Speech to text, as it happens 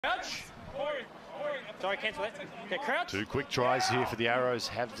Crouch. Sorry, cancel it. Okay, crouch. Two quick tries here for the Arrows,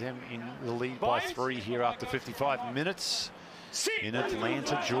 have them in the lead by 3 here after 55 minutes in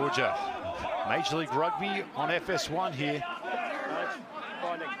Atlanta, Georgia. Major League Rugby on FS1 here.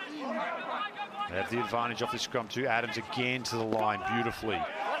 They have the advantage off the scrum too. Adams again to the line beautifully.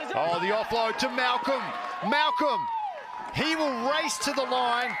 Oh, the offload to Malcolm. Malcolm, he will race to the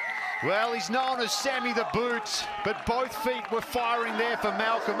line. Well, he's known as Sammy the Boots, but both feet were firing there for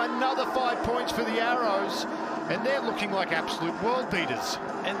Malcolm. Another 5 points for the Arrows, and they're looking like absolute world beaters.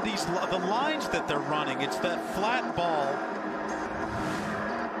 And the lines that they're running, it's that flat ball.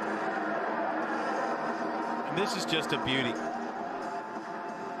 And this is just a beauty.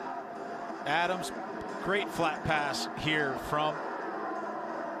 Adams, great flat pass here from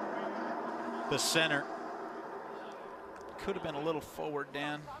the center. Could have been a little forward,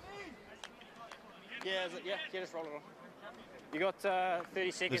 Dan. Yeah, just roll it on. You got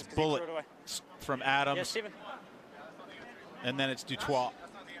 30 seconds. This bullet from Adams. Yeah, 7. And then it's Dutoit.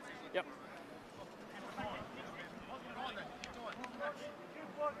 Yep.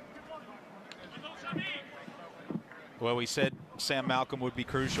 Well, we said Sam Malcolm would be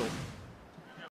crucial.